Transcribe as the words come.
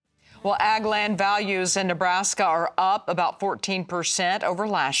Well, ag land values in Nebraska are up about 14% over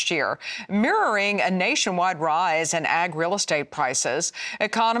last year, mirroring a nationwide rise in ag real estate prices.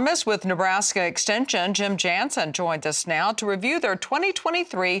 Economist with Nebraska Extension, Jansen, joins us now to review their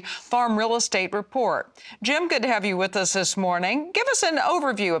 2023 farm real estate report. Jim, good to have you with us this morning. Give us an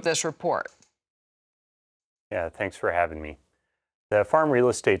overview of this report. Yeah, thanks for having me. The Farm Real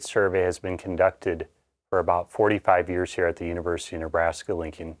Estate Survey has been conducted for about 45 years here at the University of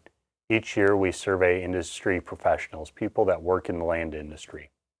Nebraska-Lincoln. Each year we survey industry professionals, people that work in the land industry.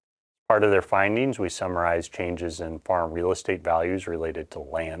 Part of their findings, we summarize changes in farm real estate values related to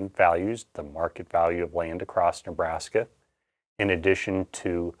land values, the market value of land across Nebraska, in addition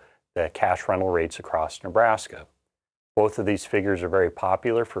to the cash rental rates across Nebraska. Both of these figures are very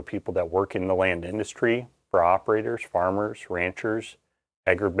popular for people that work in the land industry, for operators, farmers, ranchers,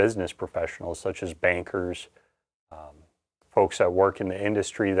 agribusiness professionals such as bankers, folks that work in the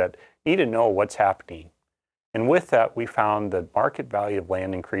industry that need to know what's happening. And with that, we found the market value of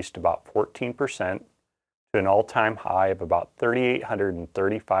land increased about 14% to an all-time high of about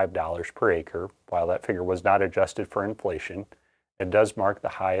 $3,835 per acre. While that figure was not adjusted for inflation, it does mark the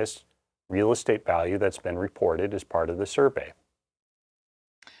highest real estate value that's been reported as part of the survey.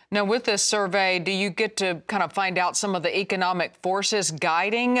 Now, with this survey, do you get to kind of find out some of the economic forces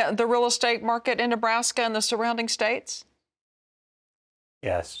guiding the real estate market in Nebraska and the surrounding states?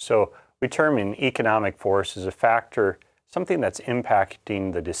 Yes, so we term an economic force as a factor, something that's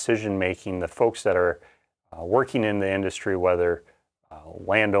impacting the decision making, the folks that are working in the industry, whether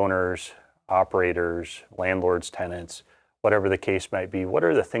landowners, operators, landlords, tenants, whatever the case might be. What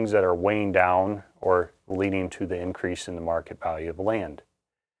are the things that are weighing down or leading to the increase in the market value of land?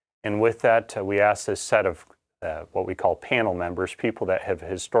 And with that, we asked this set of what we call panel members, people that have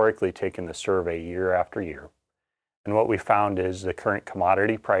historically taken the survey year after year. And what we found is the current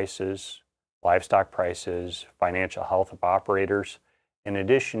commodity prices, livestock prices, financial health of operators, in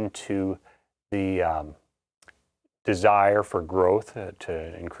addition to the desire for growth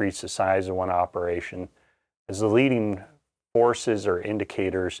to increase the size of one operation, as the leading forces or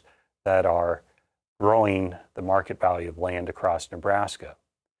indicators that are growing the market value of land across Nebraska.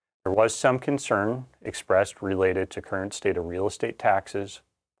 There was some concern expressed related to current state of real estate taxes,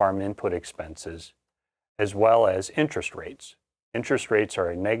 farm input expenses, as well as interest rates. Interest rates are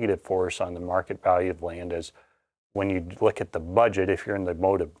a negative force on the market value of land, as when you look at the budget, if you're in the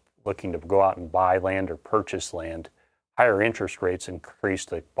mode of looking to go out and buy land or purchase land, higher interest rates increase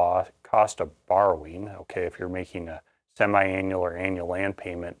the cost of borrowing. Okay, if you're making a semi-annual or annual land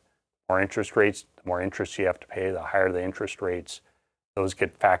payment, more interest rates, the more interest you have to pay, the higher the interest rates. Those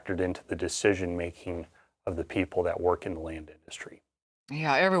get factored into the decision making of the people that work in the land industry.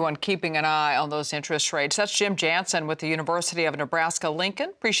 Yeah, everyone keeping an eye on those interest rates. That's Jim Jansen with the University of Nebraska-Lincoln.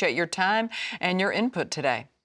 Appreciate your time and your input today.